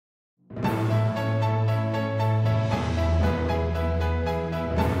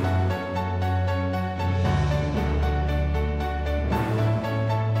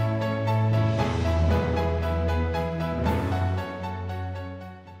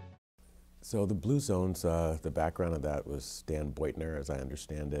So the blue zones, the background of that was Dan Beutner, as I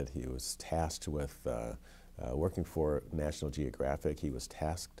understand it. He was tasked with working for National Geographic. He was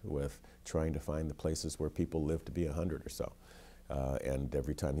tasked with trying to find the places where people lived to be 100 or so. And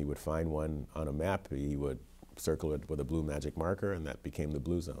every time he would find one on a map, he would circle it with a blue magic marker, and that became the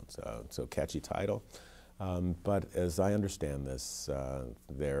blue zones. So catchy title. But as I understand this,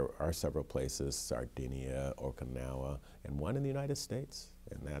 there are several places, Sardinia, Okinawa, and one in the United States,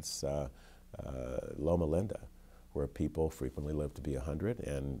 and that's Loma, where people frequently live to be 100,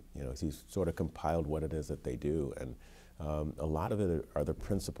 and he's sort of compiled what it is that they do, and a lot of it are the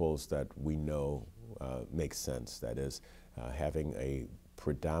principles that we know make sense. That is, having a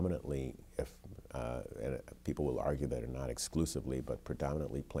predominantly, and people will argue that are not exclusively, but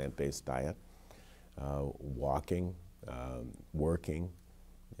predominantly plant-based diet, walking, working,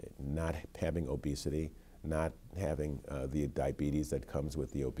 not having obesity, not having the diabetes that comes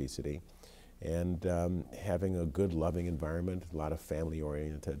with the obesity, and having a good, loving environment, a lot of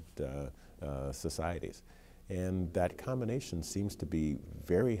family-oriented societies. And that combination seems to be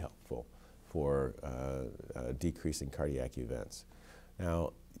very helpful for decreasing cardiac events.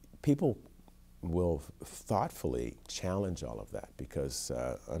 Now, people will thoughtfully challenge all of that because,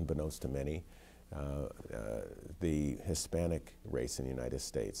 unbeknownst to many, the Hispanic race in the United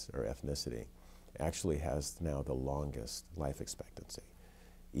States, or ethnicity, actually has now the longest life expectancy,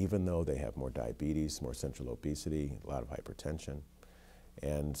 even though they have more diabetes, more central obesity, a lot of hypertension.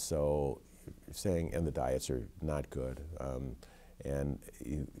 And so you're saying, and the diets are not good, and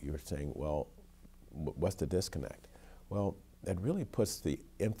you're saying, well, what's the disconnect? Well, that really puts the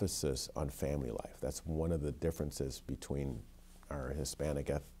emphasis on family life. That's one of the differences between our Hispanic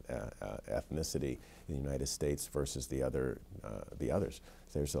ethnicity in the United States versus the others.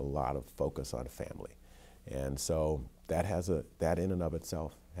 There's a lot of focus on family. And so that in and of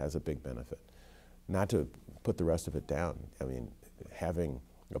itself has a big benefit. Not to put the rest of it down. I mean, having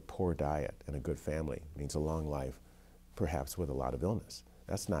a poor diet and a good family means a long life, perhaps with a lot of illness.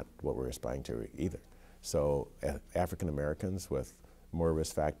 That's not what we're aspiring to either. So African Americans with more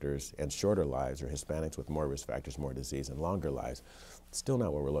risk factors and shorter lives, or Hispanics with more risk factors, more disease, and longer lives, still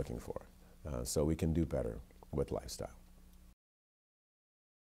not what we're looking for. So we can do better with lifestyle.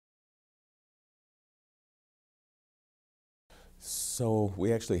 So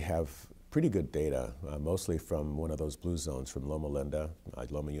we actually have pretty good data, mostly from one of those blue zones from Loma Linda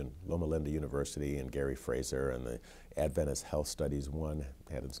University, and Gary Fraser, and the Adventist Health Studies 1,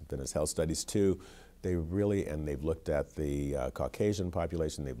 Adventist Health Studies 2. They've looked at the Caucasian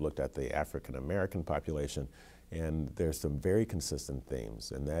population, they've looked at the African American population, and there's some very consistent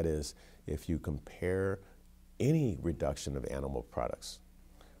themes, and that is, if you compare any reduction of animal products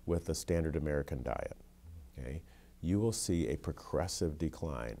with the standard American diet, okay, you will see a progressive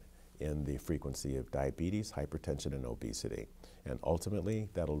decline in the frequency of diabetes, hypertension, and obesity. And ultimately,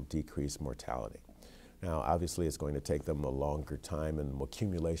 that'll decrease mortality. Now, obviously, it's going to take them a longer time and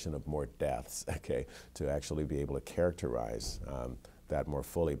accumulation of more deaths, okay, to actually be able to characterize that more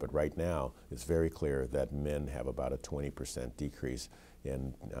fully. But right now, it's very clear that men have about a 20% decrease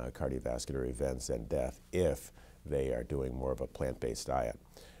in cardiovascular events and death if they are doing more of a plant-based diet.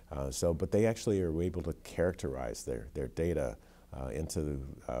 But they actually are able to characterize their data into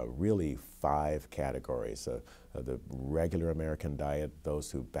really 5 categories. The regular American diet,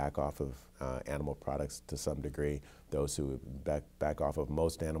 those who back off of animal products to some degree, those who back off of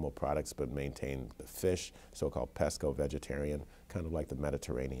most animal products but maintain the fish, so-called pesco-vegetarian, kind of like the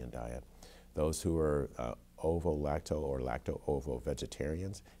Mediterranean diet. Those who are ovo-lacto or lacto-ovo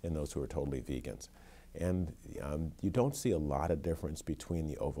vegetarians, and those who are totally vegans. And you don't see a lot of difference between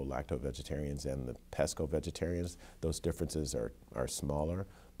the ovo-lacto vegetarians and the pesco vegetarians. Those differences are smaller,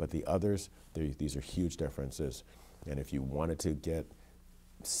 but the others, these are huge differences. And if you wanted to get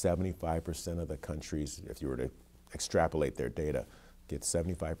 75% of the countries, if you were to extrapolate their data, get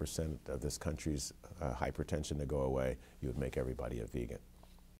 75% of this country's hypertension to go away, you would make everybody a vegan.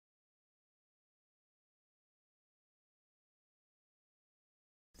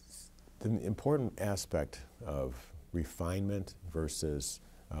 The important aspect of refinement versus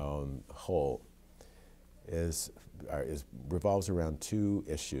whole revolves around 2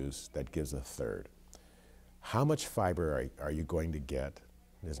 issues that gives a third. How much fiber are you going to get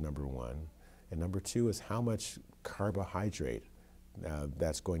is number 1, and number 2 is how much carbohydrate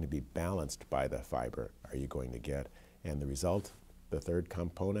that's going to be balanced by the fiber are you going to get, and the result, the third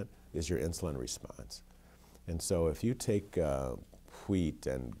component, is your insulin response. And so if you take wheat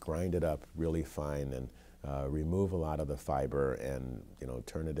and grind it up really fine and remove a lot of the fiber and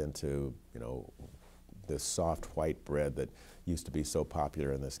turn it into this soft white bread that used to be so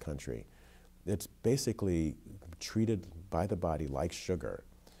popular in this country, it's basically treated by the body like sugar,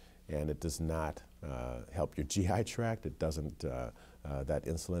 and it does not help your GI tract. It doesn't, that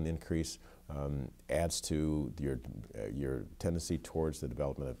insulin increase adds to your tendency towards the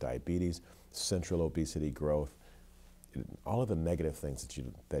development of diabetes, central obesity growth, all of the negative things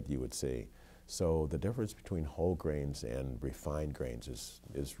that you would see. So the difference between whole grains and refined grains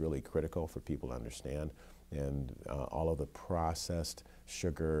is really critical for people to understand. And all of the processed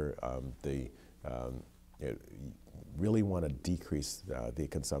sugar, you really want to decrease the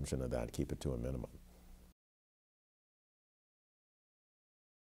consumption of that, keep it to a minimum.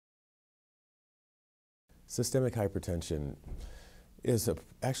 Systemic hypertension is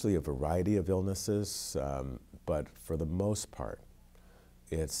actually a variety of illnesses, but for the most part,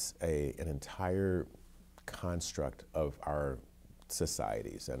 it's an entire construct of our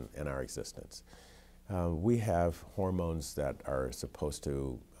societies and our existence. We have hormones that are supposed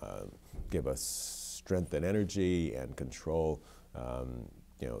to give us strength and energy and control,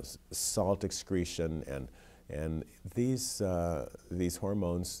 salt excretion, and these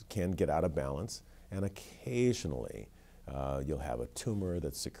hormones can get out of balance, and occasionally you'll have a tumor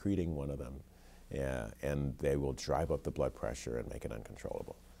that's secreting one of them, and they will drive up the blood pressure and make it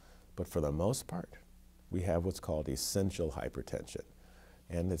uncontrollable. But for the most part, we have what's called essential hypertension.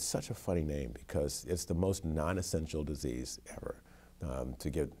 And it's such a funny name because it's the most non-essential disease ever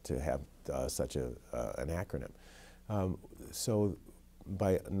to have such an acronym. So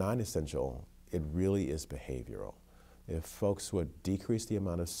by non-essential, it really is behavioral. If folks would decrease the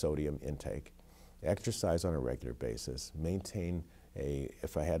amount of sodium intake, exercise on a regular basis, maintain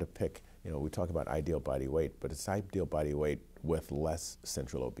if I had to pick, we talk about ideal body weight, but it's ideal body weight with less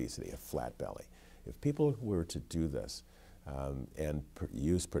central obesity, a flat belly. If people were to do this, and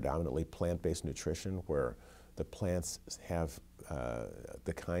use predominantly plant-based nutrition where the plants have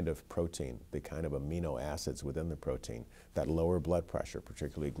the kind of protein, the kind of amino acids within the protein that lower blood pressure,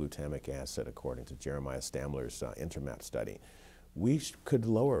 particularly glutamic acid, according to Jeremiah Stamler's Intermap study. We could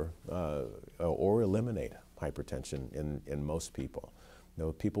lower or eliminate hypertension in most people.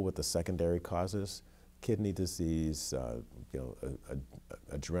 People with the secondary causes, kidney disease,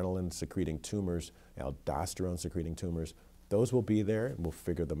 adrenaline-secreting tumors, aldosterone-secreting tumors, those will be there, and we'll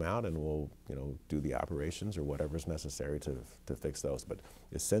figure them out, and we'll do the operations or whatever's necessary to fix those. But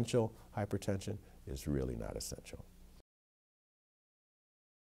essential hypertension is really not essential.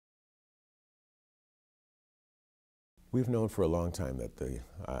 We've known for a long time that the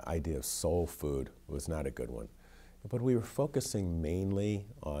idea of soul food was not a good one, but we were focusing mainly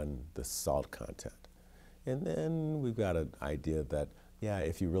on the salt content. And then we've got an idea that, yeah,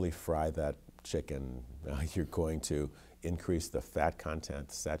 if you really fry that chicken, you're going to increase the fat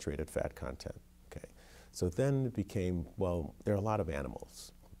content, saturated fat content. Okay, so then it became, well, there are a lot of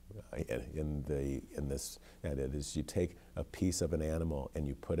animals in this, and it is you take a piece of an animal and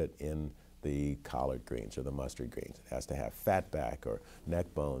you put it in the collard greens or the mustard greens. It has to have fat back or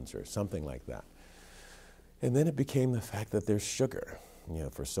neck bones or something like that. And then it became the fact that there's sugar.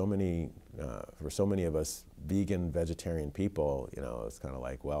 For so many of us vegan, vegetarian people, it's kind of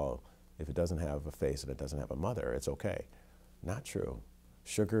like, well, if it doesn't have a face and it doesn't have a mother, it's okay. Not true.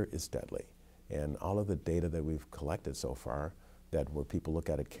 Sugar is deadly. And all of the data that we've collected so far, where people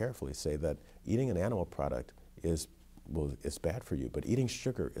look at it carefully, say that eating an animal product is bad for you, but eating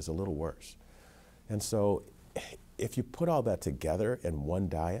sugar is a little worse. And so if you put all that together in one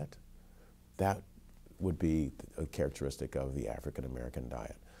diet, that would be a characteristic of the African American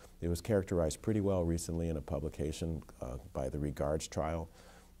diet. It was characterized pretty well recently in a publication by the Regards trial.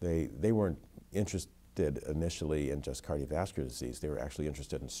 They weren't interested initially in just cardiovascular disease. They were actually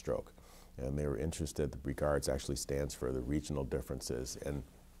interested in stroke. And they were interested, Regards actually stands for the regional differences in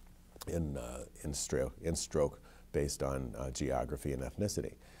stroke based on geography and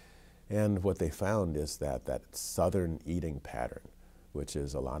ethnicity. And what they found is that southern eating pattern, which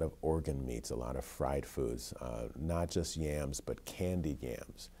is a lot of organ meats, a lot of fried foods, not just yams, but candied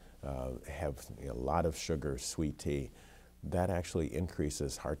yams, have a lot of sugar, sweet tea, that actually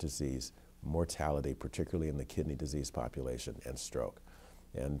increases heart disease mortality, particularly in the kidney disease population, and stroke.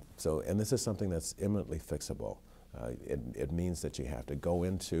 And this is something that's imminently fixable. It means that you have to go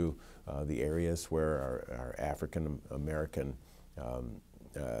into the areas where our African American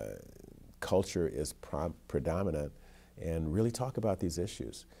culture is predominant and really talk about these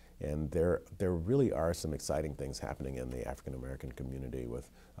issues. And there really are some exciting things happening in the African American community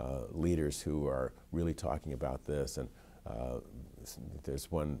with leaders who are really talking about this. And there's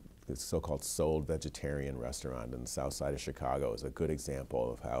one so-called Soul Vegetarian restaurant in the south side of Chicago is a good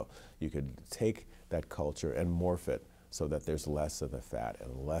example of how you could take that culture and morph it so that there's less of the fat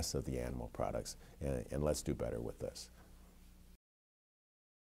and less of the animal products, and let's do better with this.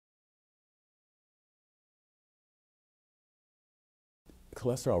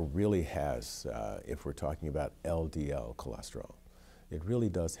 Cholesterol really has, if we're talking about LDL cholesterol, it really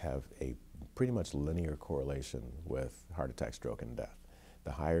does have a pretty much linear correlation with heart attack, stroke, and death.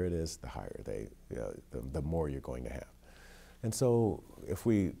 The higher it is, the higher the more you're going to have. And so if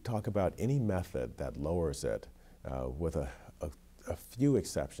we talk about any method that lowers it, with a few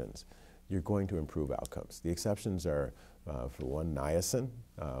exceptions, you're going to improve outcomes. The exceptions are, for one, niacin,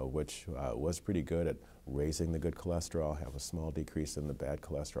 which was pretty good at raising the good cholesterol, have a small decrease in the bad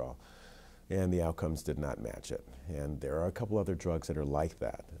cholesterol, and the outcomes did not match it. And there are a couple other drugs that are like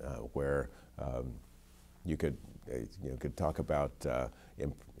that, where you could talk about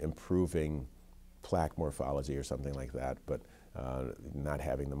improving plaque morphology or something like that, but not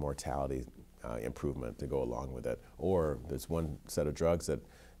having the mortality improvement to go along with it. Or there's one set of drugs that,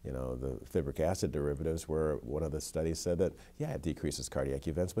 the fibric acid derivatives, where one of the studies said that, yeah, it decreases cardiac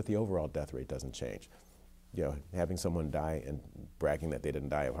events, but the overall death rate doesn't change. Having someone die and bragging that they didn't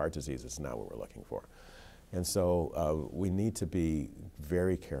die of heart disease is not what we're looking for. And so we need to be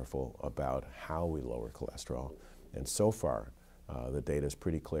very careful about how we lower cholesterol. And so far, the data is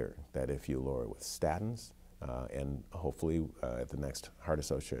pretty clear that if you lower it with statins, and hopefully at the next Heart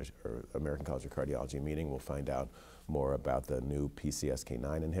Association or American College of Cardiology meeting, we'll find out more about the new PCSK9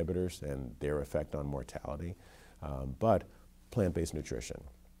 inhibitors and their effect on mortality. But plant-based nutrition,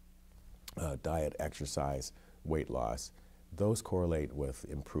 diet, exercise, weight loss, those correlate with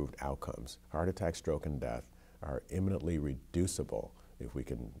improved outcomes. Heart attack, stroke, and death are imminently reducible if we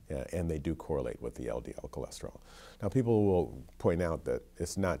can, and they do correlate with the LDL cholesterol. Now, people will point out that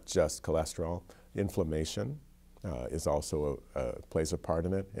it's not just cholesterol. Inflammation is also plays a part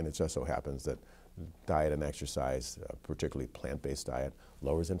in it, and it just so happens that diet and exercise, particularly plant-based diet,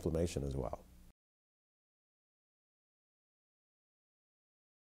 lowers inflammation as well.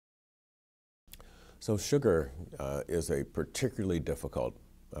 So sugar is a particularly difficult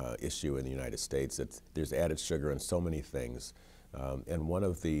issue in the United States. There's added sugar in so many things, and one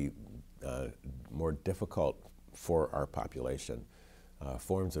of the more difficult for our population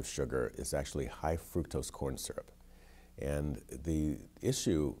forms of sugar is actually high fructose corn syrup. And the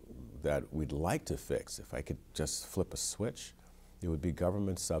issue that we'd like to fix, if I could just flip a switch, it would be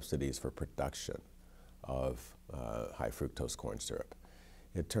government subsidies for production of high fructose corn syrup.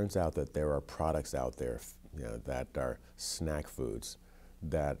 It turns out that there are products out there that are snack foods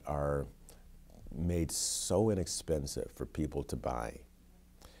that are made so inexpensive for people to buy,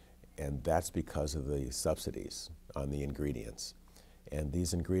 and that's because of the subsidies on the ingredients. And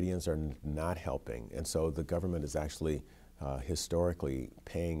these ingredients are not helping, and so the government is actually historically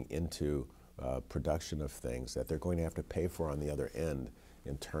paying into production of things that they're going to have to pay for on the other end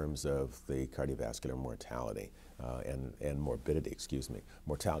in terms of the cardiovascular mortality and morbidity, excuse me.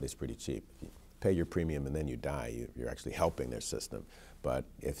 Mortality is pretty cheap. If you pay your premium and then you die, you're actually helping their system. But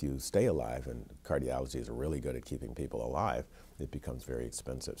if you stay alive, and cardiology is really good at keeping people alive, it becomes very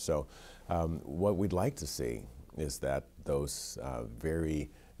expensive. So what we'd like to see is that those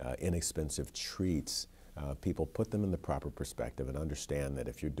very inexpensive treats, people put them in the proper perspective and understand that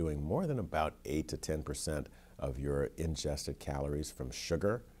if you're doing more than about 8 to 10% of your ingested calories from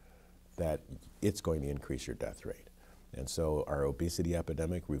sugar, that it's going to increase your death rate. And so our obesity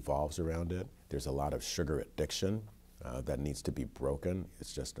epidemic revolves around it. There's a lot of sugar addiction that needs to be broken.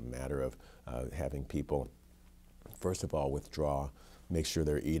 It's just a matter of having people, first of all, withdraw, make sure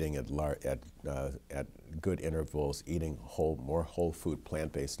they're eating at good intervals, eating more whole food,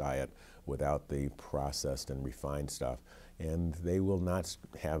 plant-based diet without the processed and refined stuff. And they will not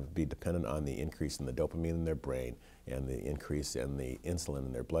be dependent on the increase in the dopamine in their brain and the increase in the insulin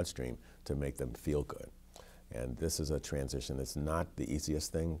in their bloodstream to make them feel good. And this is a transition. It's not the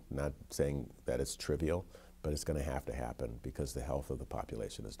easiest thing, not saying that it's trivial, but it's going to happen because the health of the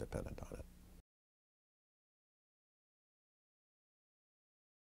population is dependent on it.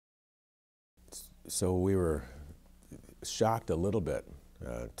 So we were shocked a little bit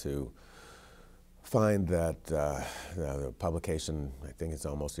to find that the publication, I think it's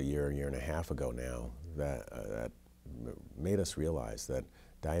almost a year and a half ago now, that made us realize that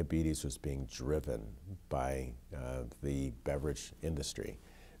diabetes was being driven by the beverage industry.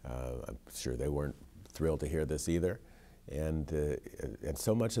 I'm sure they weren't thrilled to hear this either. And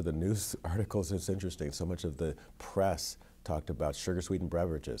so much of the news articles, it's interesting, so much of the press talked about sugar-sweetened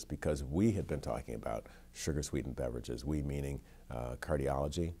beverages because we had been talking about sugar-sweetened beverages, we meaning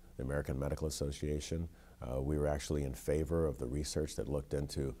cardiology, the American Medical Association. We were actually in favor of the research that looked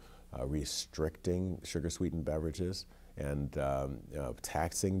into restricting sugar-sweetened beverages and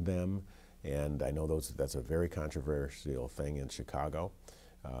taxing them. And I know that's a very controversial thing in Chicago.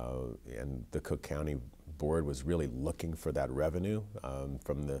 And the Cook County Board was really looking for that revenue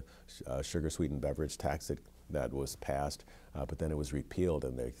from the sugar-sweetened beverage tax that was passed, but then it was repealed,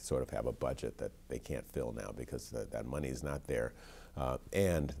 and they sort of have a budget that they can't fill now because that money is not there.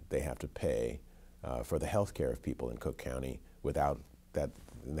 And they have to pay for the health care of people in Cook County. Without that,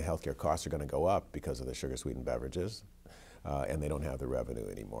 the health care costs are going to go up because of the sugar-sweetened beverages, and they don't have the revenue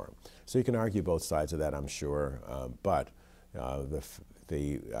anymore. So you can argue both sides of that, I'm sure, but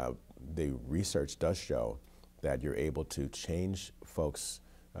the research does show that you're able to change folks'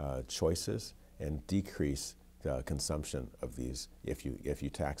 choices and decrease consumption of these if you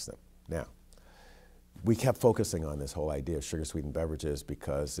tax them. Now, we kept focusing on this whole idea of sugar-sweetened beverages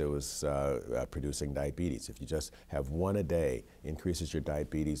because it was producing diabetes. If you just have one a day, increases your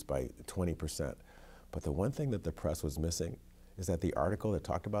diabetes by 20%. But the one thing that the press was missing is that the article that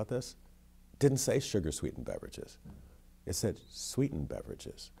talked about this didn't say sugar-sweetened beverages. It said sweetened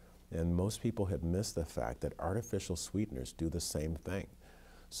beverages. And most people had missed the fact that artificial sweeteners do the same thing.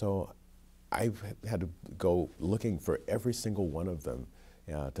 So I've had to go looking for every single one of them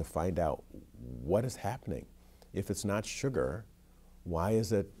to find out what is happening. If it's not sugar, why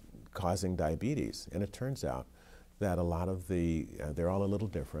is it causing diabetes? And it turns out that a lot of they're all a little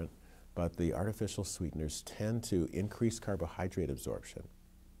different, but the artificial sweeteners tend to increase carbohydrate absorption.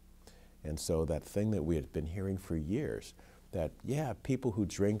 And so that thing that we had been hearing for years, that yeah, people who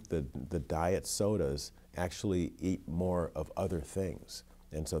drink the diet sodas actually eat more of other things.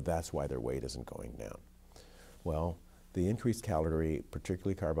 And so that's why their weight isn't going down. Well, the increased calorie,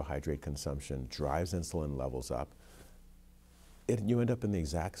 particularly carbohydrate consumption, drives insulin levels up. You end up in the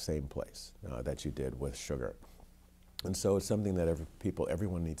exact same place that you did with sugar. And so it's something that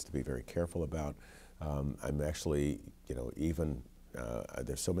everyone needs to be very careful about. I'm actually,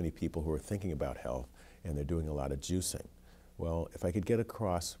 there's so many people who are thinking about health and they're doing a lot of juicing. Well, if I could get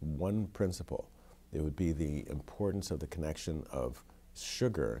across one principle, it would be the importance of the connection of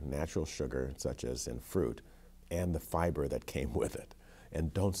sugar, natural sugar, such as in fruit, and the fiber that came with it,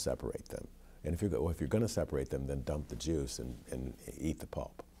 and don't separate them. And if you're going to separate them, then dump the juice and eat the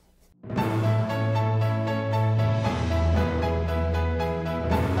pulp.